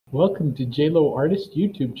Welcome to J Lowe Artist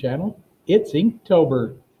YouTube channel. It's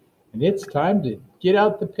Inktober, and it's time to get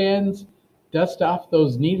out the pens, dust off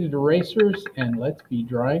those kneaded erasers, and let's be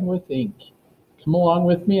drawing with ink. Come along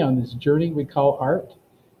with me on this journey we call art,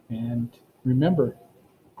 and remember,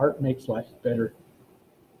 art makes life better.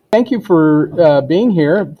 Thank you for being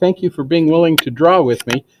here. Thank you for being willing to draw with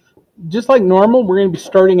me. Just like normal, we're going to be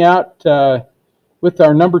starting out with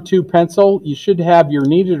our number 2 pencil. You should have your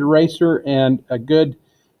kneaded eraser and a good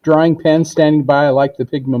drawing pen standing by. I like the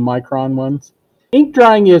Pigma Micron ones. Ink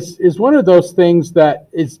drawing is one of those things that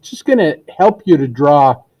is just going to help you to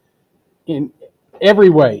draw in every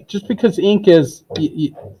way. Just because ink is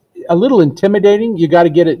a little intimidating, you got to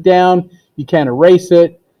get it down. You can't erase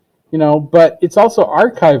it, you know. But it's also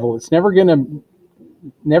archival. It's never going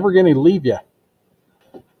to leave you.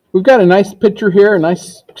 We've got a nice picture here, a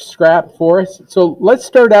nice scrap for us. So let's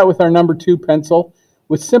start out with our number 2 pencil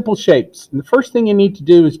with simple shapes. And the first thing you need to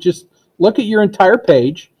do is just look at your entire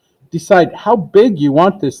page, decide how big you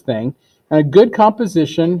want this thing, and a good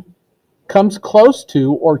composition comes close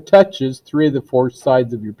to or touches 3 of the 4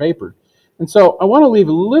 sides of your paper. And so I want to leave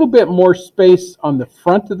a little bit more space on the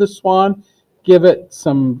front of the swan, give it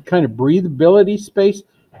some kind of breathability space,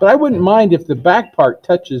 but I wouldn't mind if the back part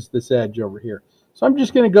touches this edge over here. So I'm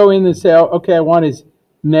just going to go in and say, okay, I want his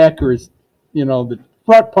neck or his, the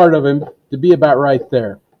front part of him to be about right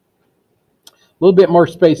there. A little bit more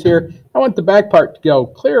space here. I want the back part to go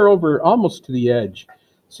clear over almost to the edge.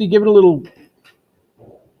 So you give it a little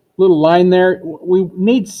line there. We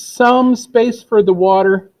need some space for the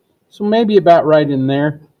water, so maybe about right in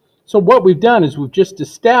there. So what we've done is we've just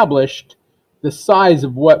established the size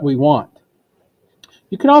of what we want.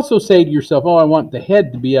 You can also say to yourself, oh, I want the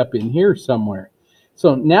head to be up in here somewhere.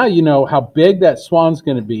 So now you know how big that swan's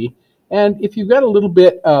going to be. And if you've got a little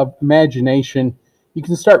bit of imagination, you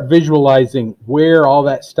can start visualizing where all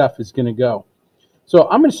that stuff is going to go. So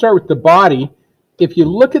I'm going to start with the body. If you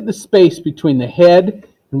look at the space between the head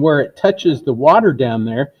and where it touches the water down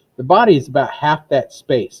there, the body is about half that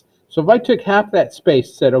space. So if I took half that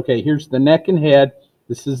space, said, okay, here's the neck and head,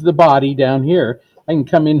 this is the body down here, I can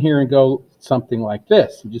come in here and go something like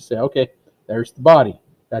this. And just say, okay, there's the body.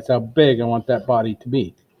 That's how big I want that body to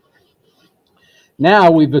be.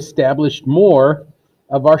 Now we've established more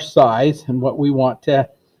of our size and what we want to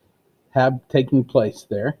have taking place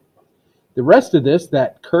there. The rest of this,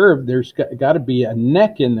 that curve, there's got to be a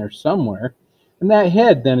neck in there somewhere. And that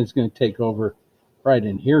head then is going to take over right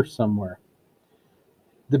in here somewhere.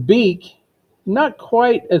 The beak, not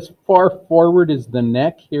quite as far forward as the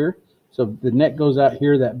neck here. So the neck goes out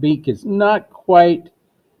here. That beak is not quite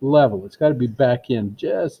level. It's got to be back in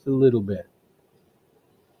just a little bit.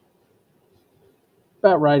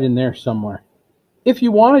 About right in there somewhere. If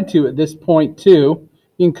you wanted to at this point too,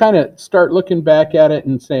 you can kind of start looking back at it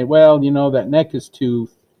and say, well, that neck is too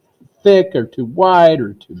thick or too wide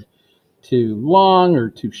or too long or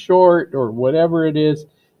too short or whatever it is,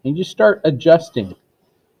 and you start adjusting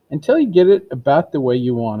until you get it about the way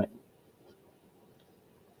you want it.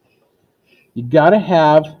 You got to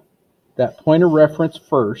have that point of reference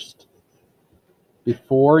first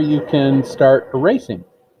before you can start erasing.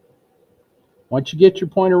 Once you get your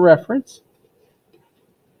point of reference,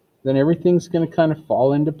 then everything's going to kind of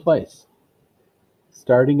fall into place.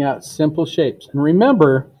 Starting out simple shapes. And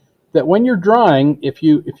remember that when you're drawing, if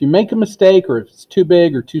you make a mistake or if it's too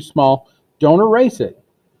big or too small, don't erase it.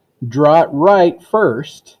 Draw it right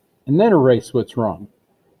first and then erase what's wrong.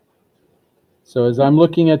 So as I'm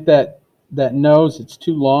looking at that nose, it's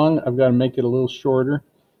too long. I've got to make it a little shorter.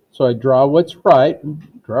 So I draw what's right,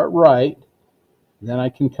 draw it right. Then I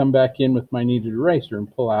can come back in with my kneaded eraser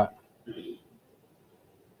and pull out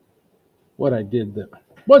what I did that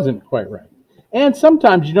wasn't quite right. And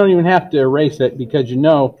sometimes you don't even have to erase it because you're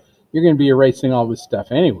going to be erasing all this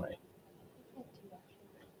stuff anyway.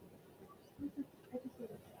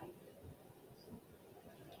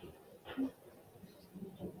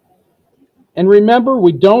 And remember,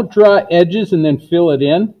 we don't draw edges and then fill it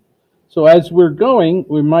in. So as we're going,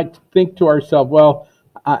 we might think to ourselves, well,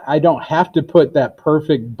 I don't have to put that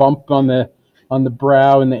perfect bump on the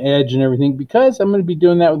brow and the edge and everything because I'm going to be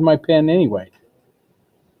doing that with my pen anyway.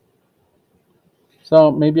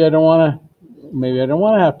 So maybe I don't want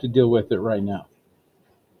to have to deal with it right now.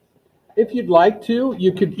 If you'd like to,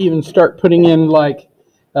 you could even start putting in like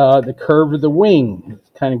the curve of the wing.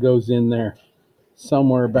 It kind of goes in there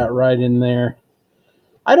somewhere about right in there.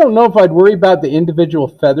 I don't know if I'd worry about the individual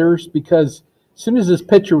feathers because as soon as this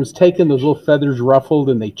picture was taken, those little feathers ruffled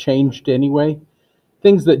and they changed anyway.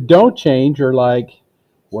 Things that don't change are like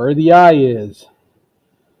where the eye is,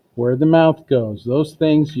 where the mouth goes. Those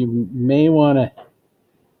things you may want to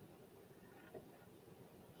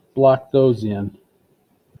block those in.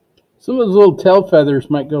 Some of those little tail feathers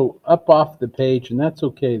might go up off the page, and that's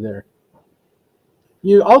okay there.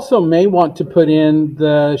 You also may want to put in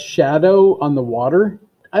the shadow on the water.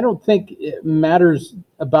 I don't think it matters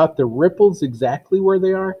about the ripples exactly where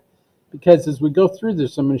they are, because as we go through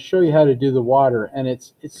this, I'm going to show you how to do the water, and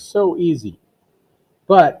it's so easy.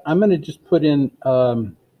 But I'm going to just put in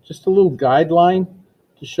just a little guideline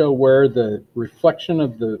to show where the reflection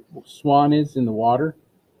of the swan is in the water.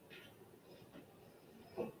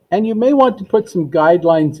 And you may want to put some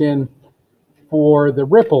guidelines in for the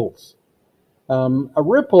ripples. A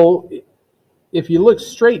ripple, if you look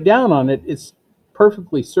straight down on it, it's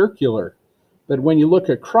perfectly circular. But when you look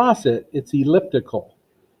across it, it's elliptical.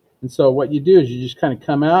 And so what you do is you just kind of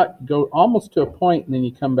come out, go almost to a point, and then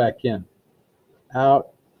you come back in. Out,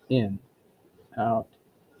 in, out,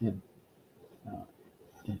 in, out,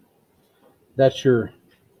 in. That's your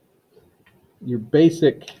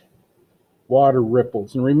basic water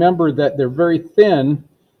ripples. And remember that they're very thin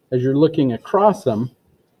as you're looking across them,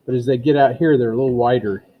 but as they get out here, they're a little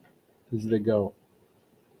wider as they go.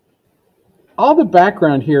 All the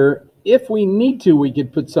background here, if we need to, we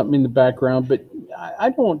could put something in the background, but I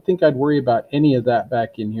don't think I'd worry about any of that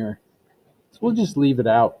back in here. So we'll just leave it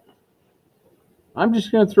out. I'm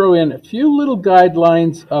just going to throw in a few little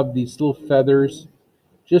guidelines of these little feathers,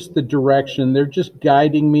 just the direction. They're just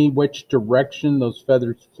guiding me which direction those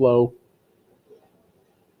feathers flow.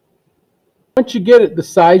 Once you get it the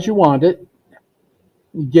size you want it,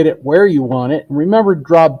 you get it where you want it, and remember to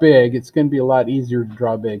draw big. It's going to be a lot easier to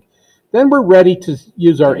draw big. Then we're ready to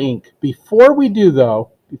use our ink. Before we do,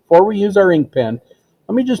 though, before we use our ink pen,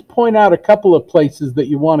 let me just point out a couple of places that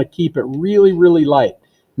you want to keep it really, really light.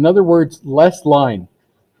 In other words, less line.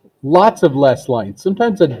 Lots of less line.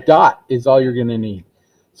 Sometimes a dot is all you're going to need.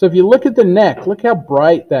 So if you look at the neck, look how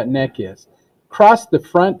bright that neck is. Across the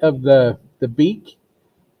front of the beak,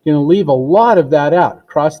 you're going to leave a lot of that out.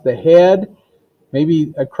 Across the head,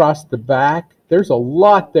 maybe across the back. There's a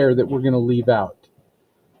lot there that we're going to leave out.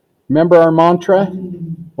 Remember our mantra?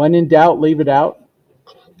 When in doubt, leave it out.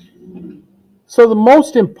 So the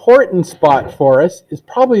most important spot for us is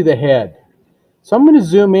probably the head. So I'm going to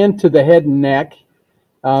zoom into the head and neck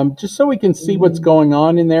just so we can see what's going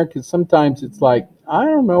on in there, because sometimes it's like, I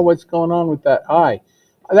don't know what's going on with that eye.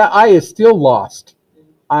 That eye is still lost.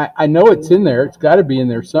 I know it's in there. It's got to be in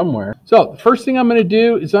there somewhere. So the first thing I'm going to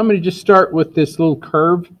do is I'm going to just start with this little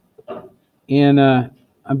curve. And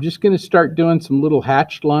I'm just going to start doing some little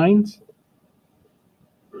hatched lines.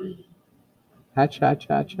 Hatch, hatch,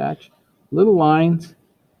 hatch, hatch. Little lines.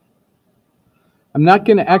 I'm not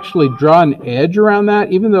going to actually draw an edge around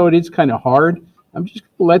that, even though it is kind of hard. I'm just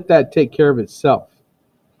going to let that take care of itself.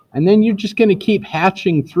 And then you're just going to keep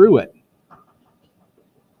hatching through it.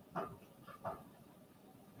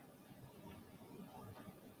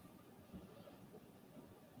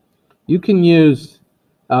 You can use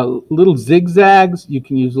little zigzags. You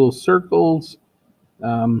can use little circles.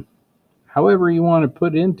 However you want to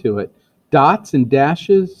put into it. Dots and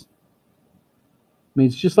dashes. I mean,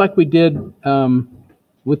 it's just like we did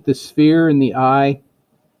with the sphere and the eye.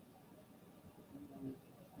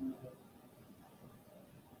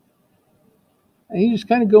 And you just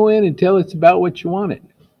kind of go in until it's about what you want it.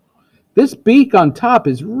 This beak on top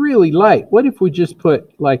is really light. What if we just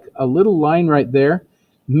put like a little line right there?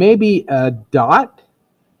 Maybe a dot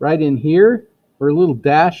right in here, or a little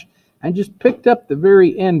dash, and just picked up the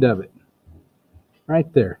very end of it.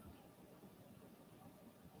 Right there.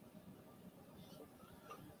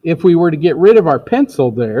 If we were to get rid of our pencil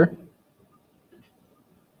there,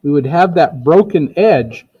 we would have that broken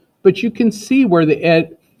edge, but you can see where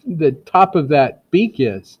the top of that beak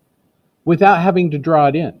is without having to draw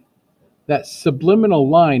it in. That subliminal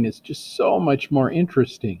line is just so much more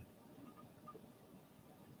interesting.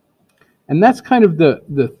 And that's kind of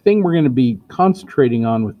the thing we're going to be concentrating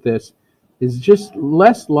on with this, is just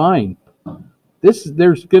less line. There's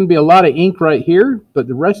going to be a lot of ink right here, but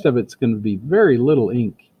the rest of it's going to be very little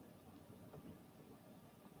ink.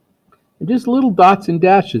 And just little dots and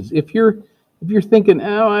dashes. If you're thinking,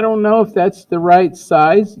 oh, I don't know if that's the right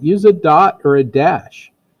size, use a dot or a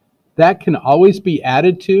dash. That can always be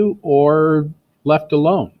added to or left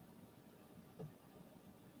alone.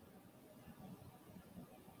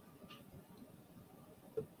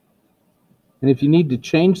 And if you need to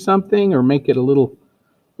change something or make it a little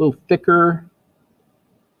thicker,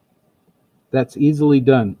 that's easily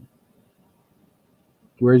done.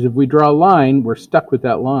 Whereas if we draw a line, we're stuck with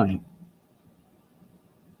that line.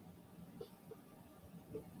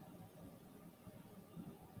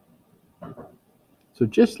 So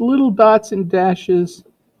just little dots and dashes,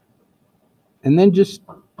 and then just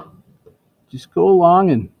Just go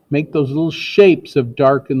along and make those little shapes of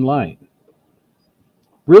dark and light.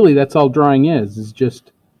 Really, that's all drawing is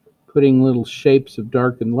just putting little shapes of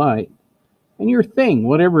dark and light. And your thing,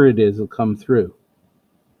 whatever it is, will come through.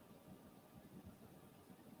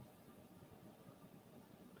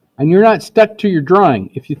 And you're not stuck to your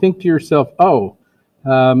drawing. If you think to yourself, oh,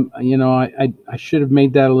 you know, I should have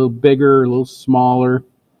made that a little bigger, a little smaller,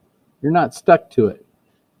 you're not stuck to it.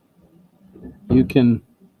 You can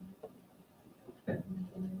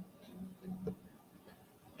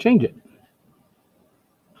change it.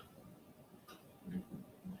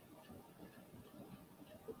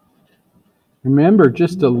 Remember,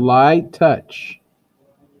 just a light touch.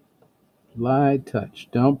 Light touch.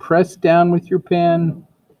 Don't press down with your pen.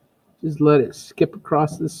 Just let it skip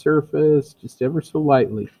across the surface, just ever so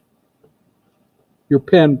lightly. Your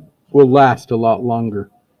pen will last a lot longer.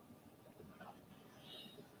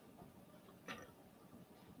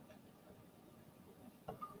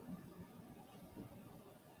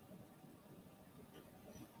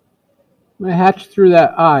 I'm going to hatch through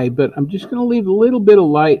that eye, but I'm just going to leave a little bit of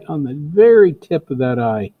light on the very tip of that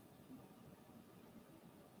eye.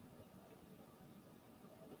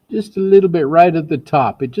 Just a little bit right at the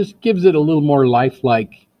top. It just gives it a little more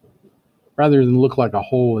lifelike rather than look like a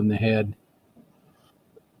hole in the head.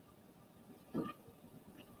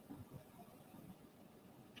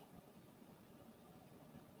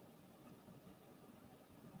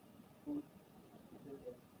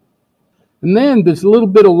 And then this little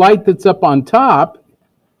bit of light that's up on top,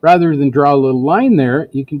 rather than draw a little line there,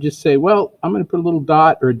 you can just say, well, I'm going to put a little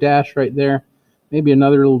dot or a dash right there, maybe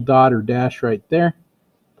another little dot or dash right there.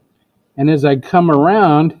 And as I come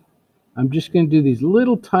around, I'm just going to do these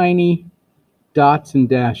little tiny dots and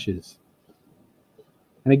dashes.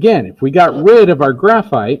 And again, if we got rid of our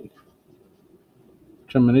graphite,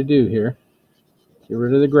 which I'm going to do here, get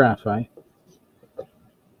rid of the graphite.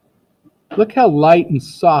 Look how light and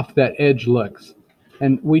soft that edge looks.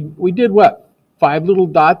 And we did what? 5 little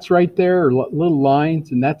dots right there, or little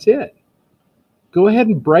lines, and that's it. Go ahead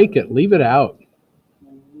and break it. Leave it out.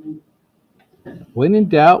 When in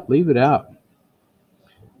doubt, leave it out.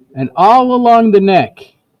 And all along the neck,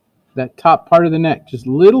 that top part of the neck, just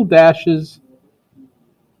little dashes,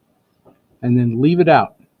 and then leave it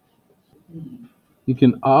out. You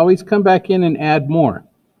can always come back in and add more.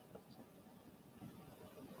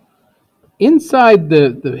 Inside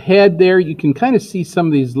the head there, you can kind of see some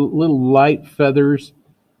of these little light feathers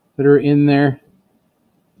that are in there.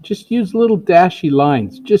 Just use little dashy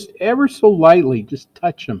lines, just ever so lightly, just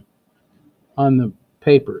touch them on the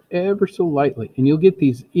paper, ever so lightly. And you'll get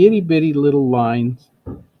these itty bitty little lines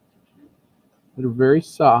that are very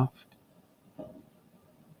soft.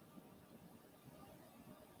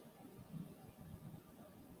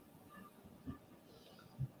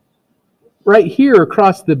 Right here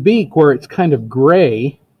across the beak where it's kind of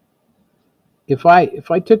gray, if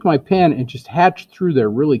I took my pen and just hatched through there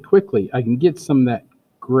really quickly, I can get some of that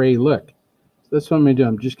gray look. So that's what I'm going to do.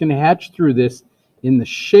 I'm just going to hatch through this in the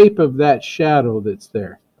shape of that shadow that's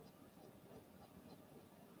there.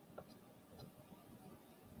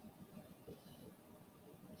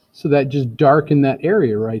 So that just darken that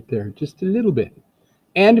area right there just a little bit.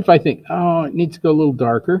 And if I think, oh, it needs to go a little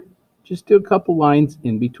darker, just do a couple lines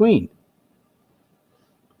in between.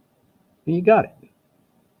 And you got it.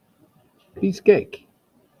 Piece of cake.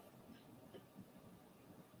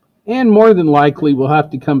 And more than likely, we'll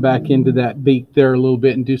have to come back into that beak there a little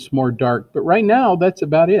bit and do some more dark. But right now, that's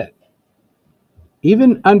about it.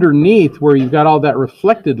 Even underneath where you've got all that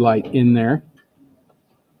reflected light in there,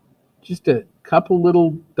 just a couple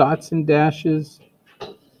little dots and dashes.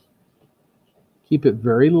 Keep it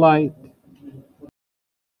very light.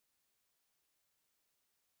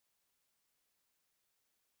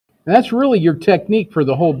 And that's really your technique for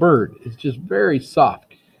the whole bird. It's just very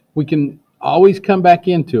soft. We can always come back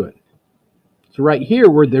into it. So right here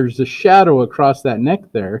where there's a shadow across that neck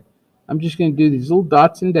there, I'm just going to do these little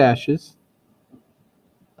dots and dashes.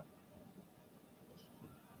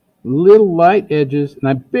 Little light edges, and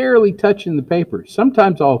I'm barely touching the paper.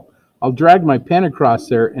 Sometimes I'll drag my pen across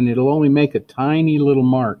there and it'll only make a tiny little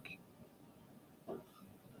mark.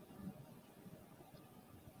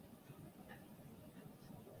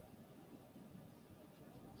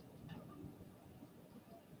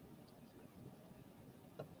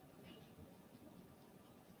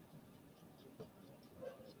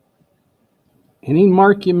 Any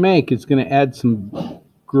mark you make is going to add some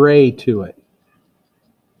gray to it.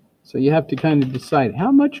 So you have to kind of decide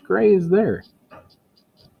how much gray is there.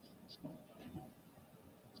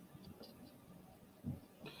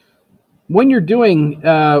 When you're doing,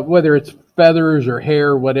 whether it's feathers or hair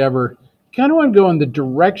or whatever, kind of want to go in the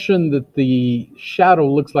direction that the shadow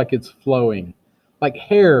looks like it's flowing. Like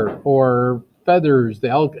hair or feathers, they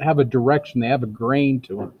all have a direction, they have a grain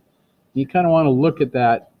to them. You kind of want to look at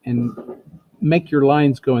that and make your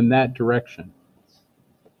lines go in that direction.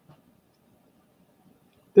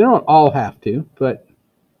 They don't all have to, but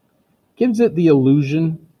gives it the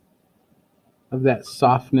illusion of that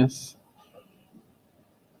softness.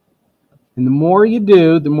 And the more you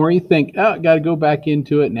do, the more you think, oh, I got to go back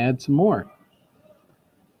into it and add some more.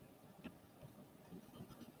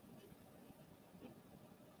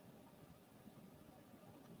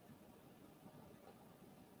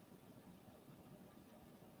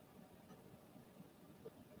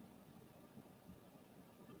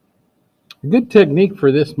 A good technique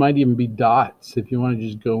for this might even be dots, if you want to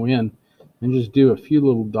just go in and just do a few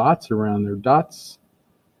little dots around there. Dots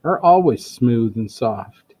are always smooth and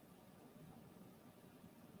soft.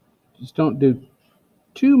 Just don't do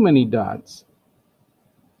too many dots.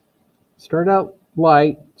 Start out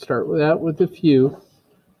light, start with a few,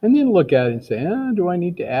 and then look at it and say, do I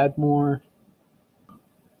need to add more?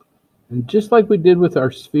 And just like we did with our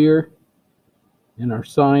sphere and our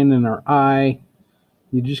sign and our eye,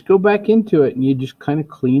 you just go back into it and you just kind of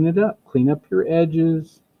clean it up. Clean up your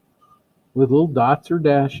edges with little dots or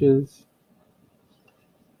dashes,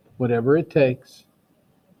 whatever it takes.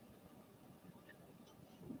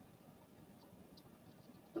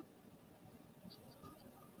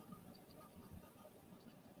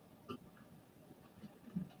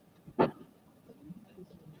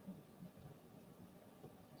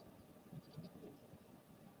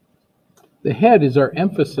 The head is our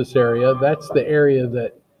emphasis area. That's the area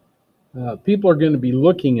that people are going to be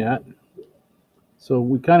looking at. So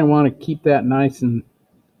we kind of want to keep that nice and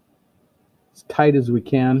as tight as we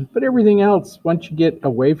can. But everything else, once you get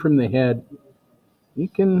away from the head, you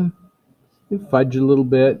can fudge a little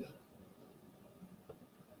bit.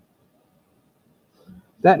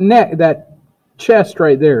 That neck, that chest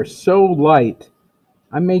right there is so light.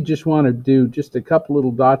 I may just want to do just a couple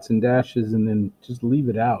little dots and dashes and then just leave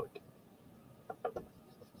it out.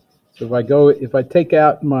 So if I take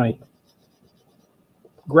out my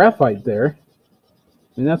graphite there,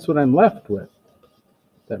 and that's what I'm left with.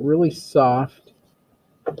 That really soft.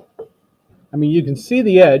 I mean, you can see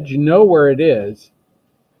the edge, you know where it is,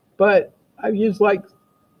 but I've used like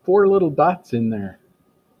 4 little dots in there.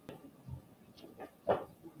 I'm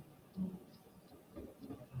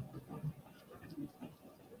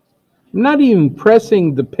not even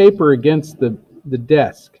pressing the paper against the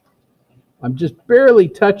desk. I'm just barely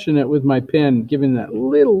touching it with my pen, giving that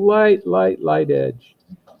little light edge.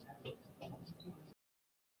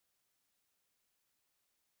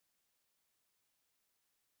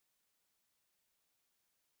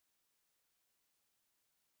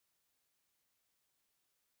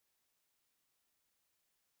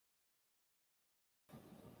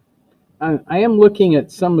 I am looking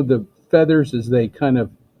at some of the feathers as they kind of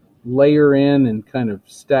layer in and kind of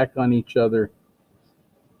stack on each other.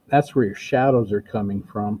 That's where your shadows are coming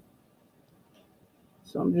from.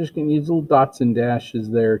 So I'm just going to use little dots and dashes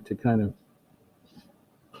there to kind of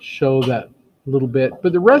show that little bit.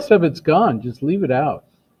 But the rest of it's gone. Just leave it out.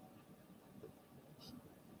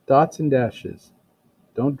 Dots and dashes.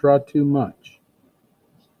 Don't draw too much.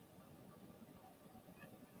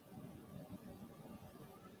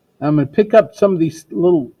 I'm going to pick up some of these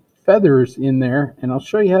little feathers in there, and I'll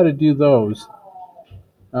show you how to do those.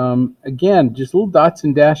 Again, just little dots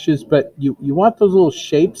and dashes, but you want those little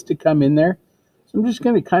shapes to come in there. So I'm just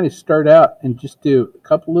going to kind of start out and just do a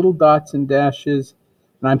couple little dots and dashes.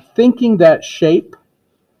 And I'm thinking that shape.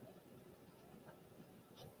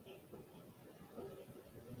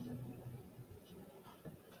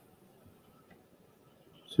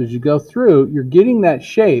 So as you go through, you're getting that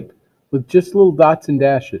shape with just little dots and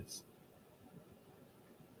dashes.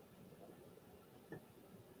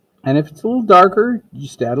 And if it's a little darker,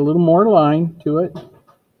 just add a little more line to it.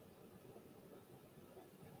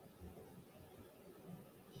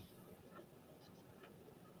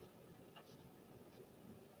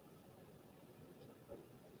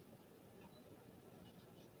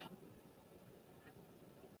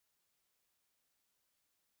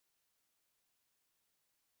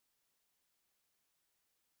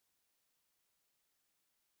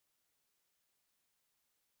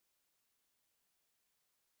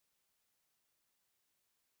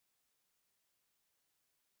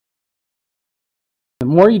 The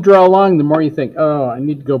more you draw along, the more you think, oh, I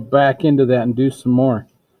need to go back into that and do some more.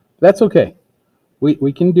 That's okay.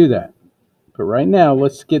 We can do that. But right now,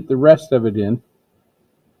 let's get the rest of it in.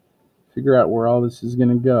 Figure out where all this is going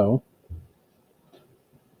to go.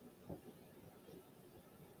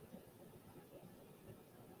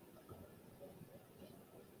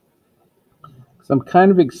 So I'm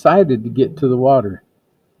kind of excited to get to the water.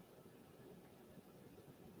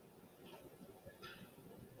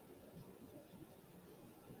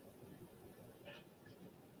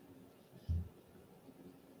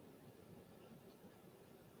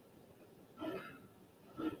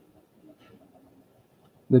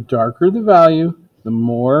 The darker the value, the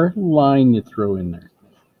more line you throw in there.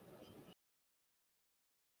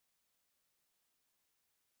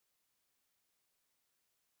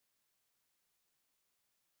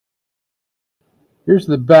 Here's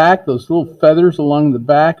the back. Those little feathers along the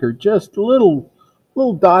back are just little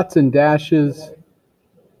dots and dashes.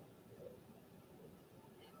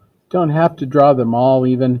 Don't have to draw them all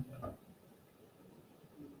even.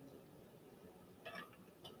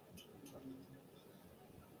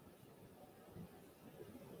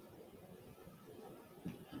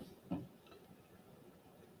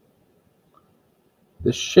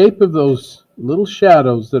 The shape of those little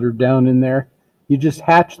shadows that are down in there, you just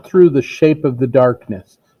hatch through the shape of the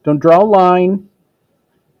darkness. Don't draw a line,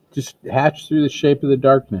 just hatch through the shape of the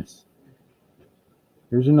darkness.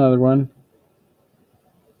 Here's another one.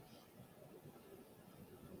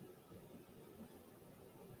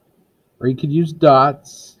 Or you could use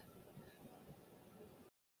dots.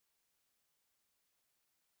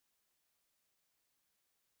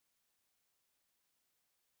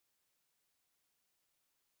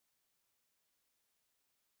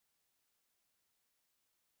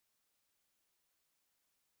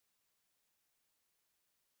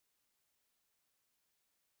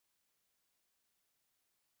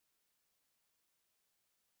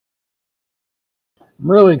 I'm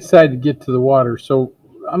really excited to get to the water, so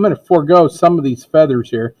I'm going to forego some of these feathers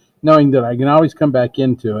here, knowing that I can always come back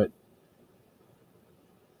into it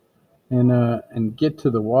and get to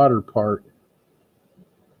the water part.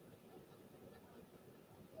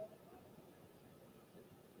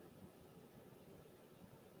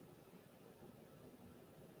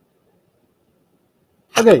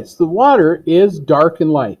 Okay, so the water is dark and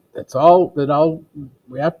light. That's all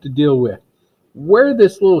we have to deal with. Where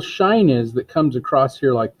this little shine is that comes across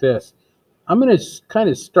here like this, I'm going to kind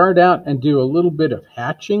of start out and do a little bit of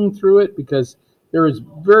hatching through it because there is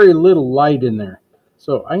very little light in there.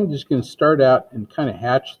 So I'm just going to start out and kind of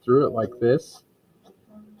hatch through it like this.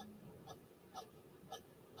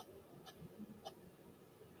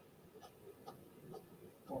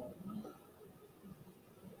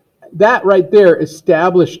 That right there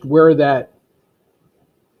established where that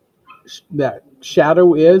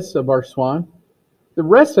shadow is of our swan. The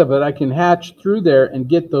rest of it I can hatch through there and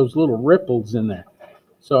get those little ripples in there.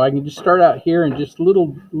 So I can just start out here and just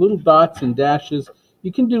little dots and dashes.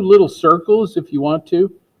 You can do little circles if you want to.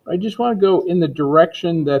 I just want to go in the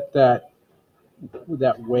direction that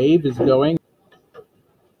wave is going.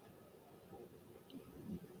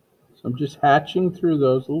 So I'm just hatching through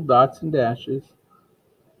those little dots and dashes.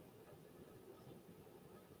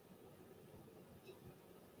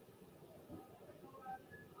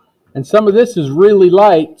 And some of this is really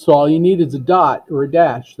light, so all you need is a dot or a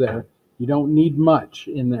dash there. You don't need much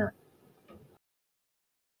in there.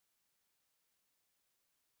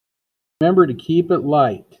 Remember to keep it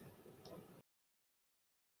light.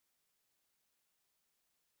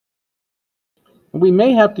 And we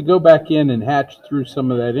may have to go back in and hatch through some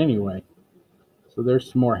of that anyway. So there's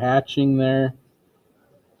some more hatching there.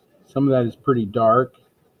 Some of that is pretty dark.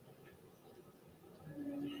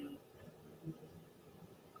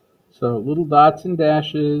 So little dots and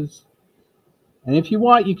dashes. And if you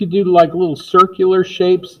want, you could do like little circular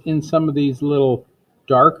shapes in some of these little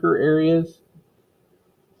darker areas.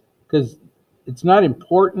 Because it's not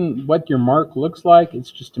important what your mark looks like. It's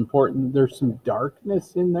just important there's some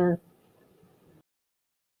darkness in there.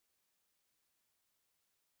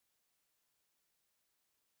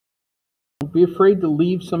 Don't be afraid to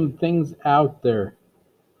leave some things out there.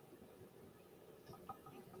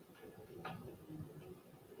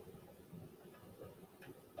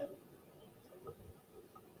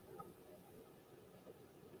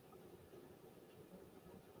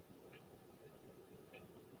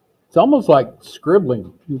 It's almost like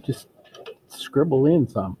scribbling. You just scribble in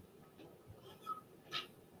some.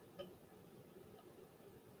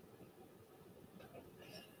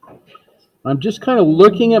 I'm just kind of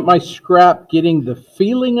looking at my scrap, getting the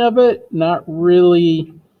feeling of it, not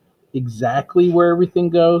really exactly where everything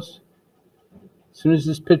goes. As soon as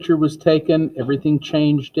this picture was taken, everything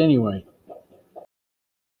changed anyway.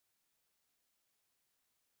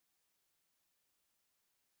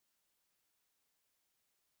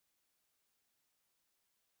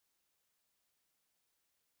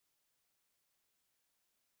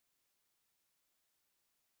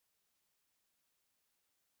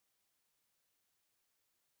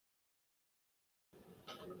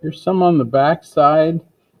 Here's some on the back side.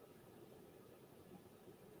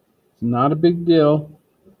 It's not a big deal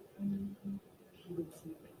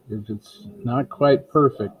if it's not quite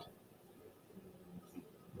perfect.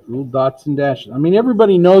 Little dots and dashes. I mean,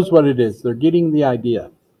 everybody knows what it is. They're getting the idea.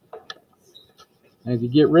 And if you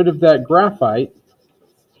get rid of that graphite,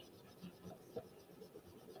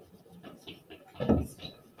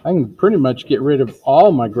 I can pretty much get rid of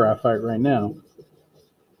all my graphite right now.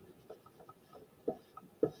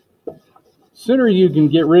 The sooner you can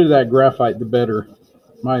get rid of that graphite, the better,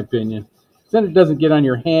 in my opinion. Then it doesn't get on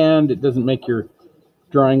your hand. It doesn't make your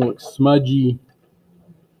drawing look smudgy.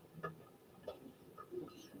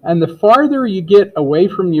 And the farther you get away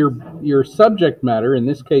from your subject matter, in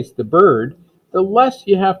this case the bird, the less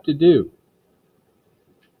you have to do.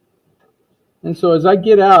 And so as I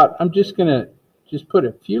get out, I'm just going to just put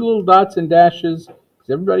a few little dots and dashes, because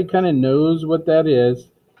everybody kind of knows what that is.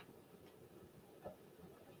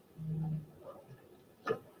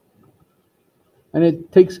 And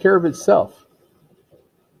it takes care of itself.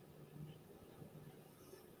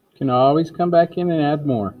 You can always come back in and add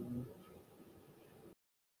more.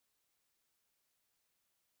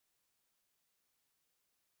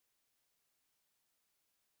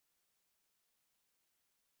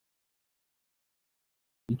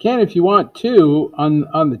 You can, if you want to,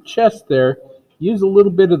 on the chest there, use a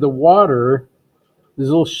little bit of the water, this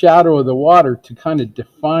little shadow of the water, to kind of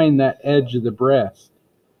define that edge of the breast.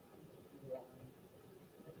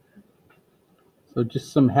 So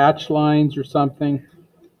just some hatch lines or something.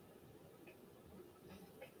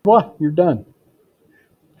 Well, you're done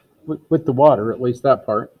with the water, at least that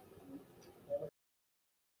part.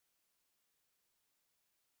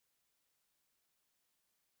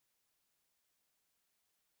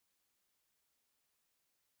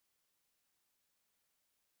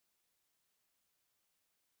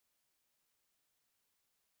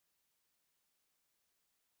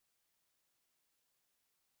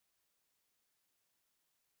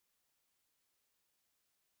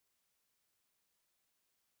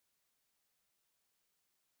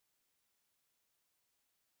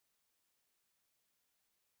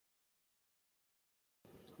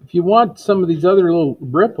 If you want some of these other little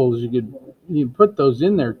ripples, you can put those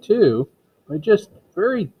in there too, but just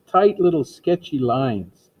very tight little sketchy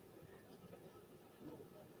lines.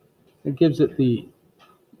 It gives it the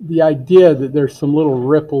idea that there's some little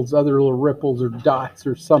ripples, other little ripples or dots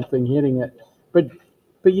or something hitting it, but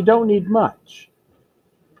you don't need much.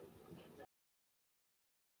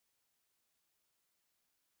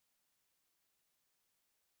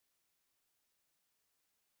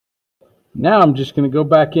 Now I'm just going to go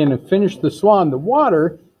back in and finish the swan. The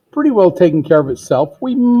water, pretty well taken care of itself.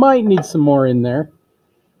 We might need some more in there,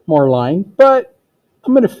 more line, but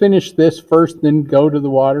I'm going to finish this first, then go to the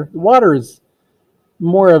water. The water is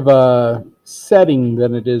more of a setting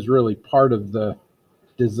than it is really part of the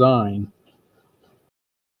design.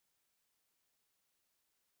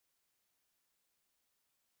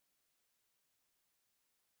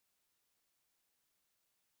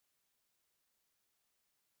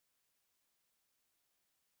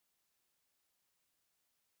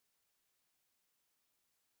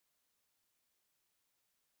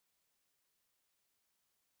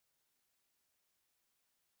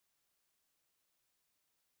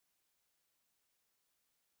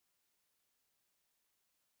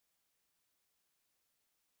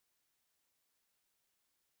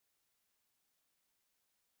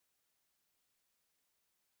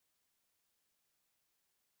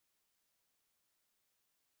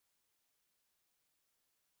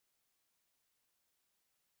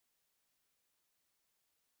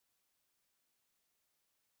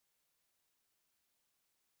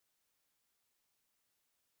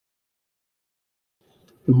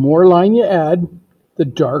 The more line you add, the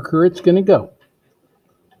darker it's going to go.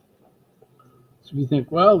 So if you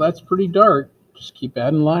think, well, that's pretty dark, just keep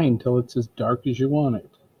adding line until it's as dark as you want it.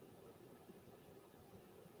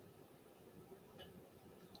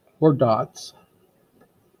 Or dots.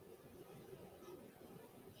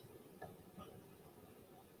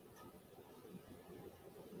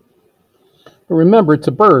 But remember, it's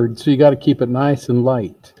a bird, so you got to keep it nice and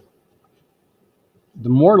light. The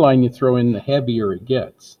more line you throw in, the heavier it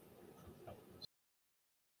gets.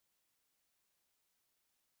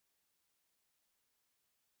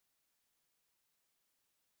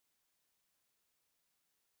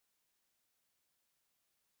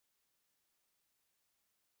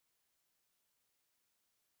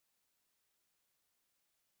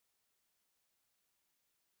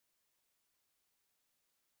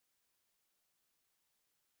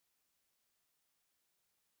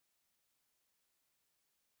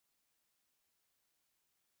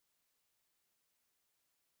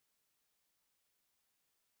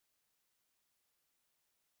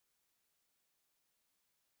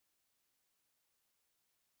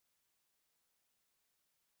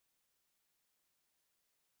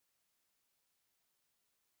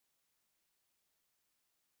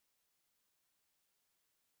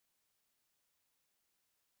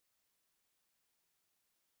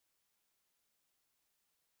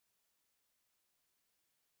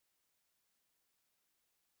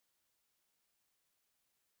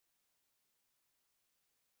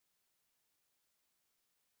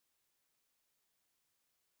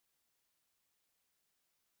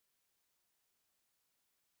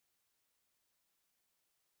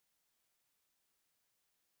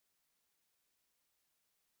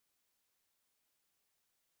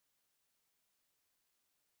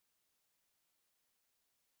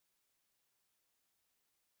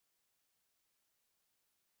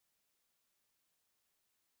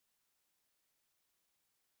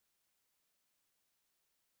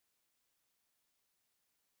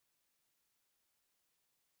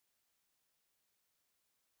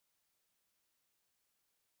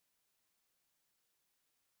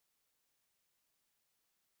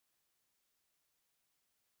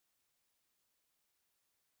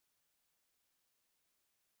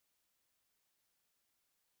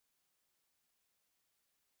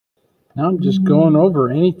 Now I'm just going over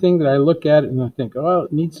anything that I look at and I think, oh,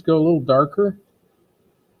 it needs to go a little darker.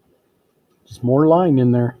 Just more line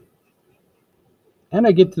in there. And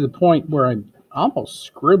I get to the point where I'm almost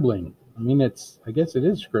scribbling. I mean, I guess it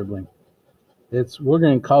is scribbling. We're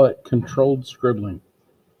going to call it controlled scribbling.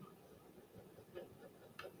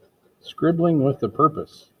 Scribbling with a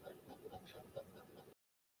purpose.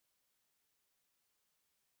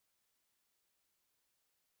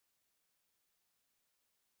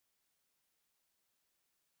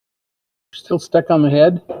 Still stuck on the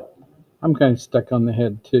head? I'm kind of stuck on the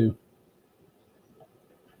head too.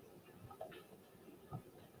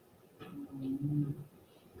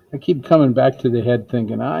 I keep coming back to the head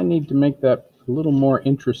thinking, I need to make that a little more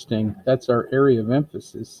interesting. That's our area of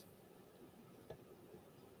emphasis.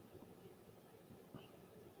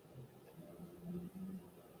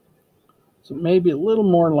 So maybe a little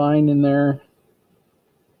more line in there,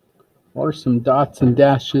 or some dots and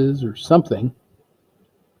dashes or something.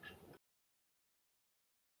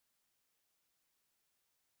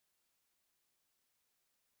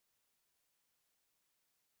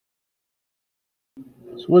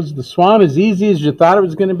 So was the swan as easy as you thought it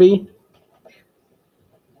was going to be?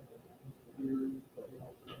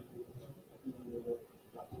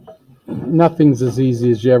 Nothing's as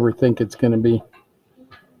easy as you ever think it's going to be.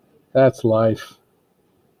 That's life.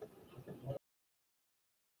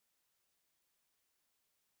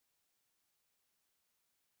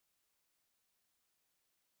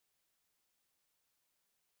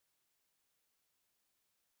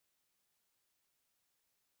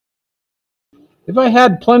 If I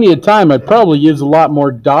had plenty of time, I'd probably use a lot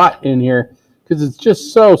more dot in here because it's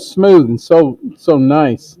just so smooth and so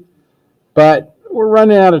nice. But we're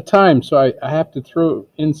running out of time, so I have to throw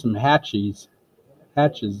in some hatches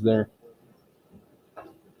there.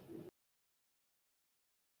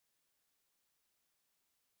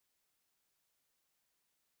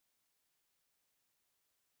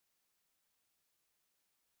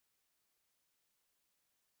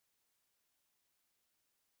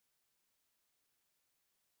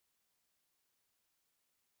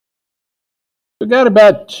 We got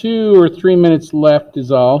about 2 or 3 minutes left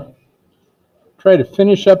is all. Try to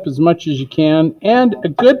finish up as much as you can. And a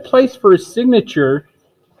good place for a signature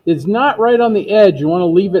is not right on the edge. You want to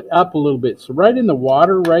leave it up a little bit. So right in the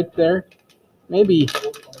water right there. Maybe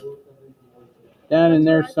down in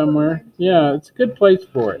there somewhere. Yeah, it's a good place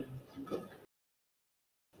for it.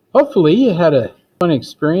 Hopefully you had a fun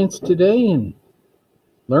experience today and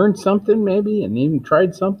learned something maybe, and even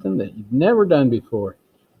tried something that you've never done before.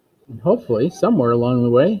 And hopefully somewhere along the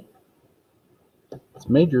way it's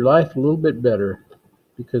made your life a little bit better,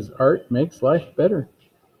 because art makes life better.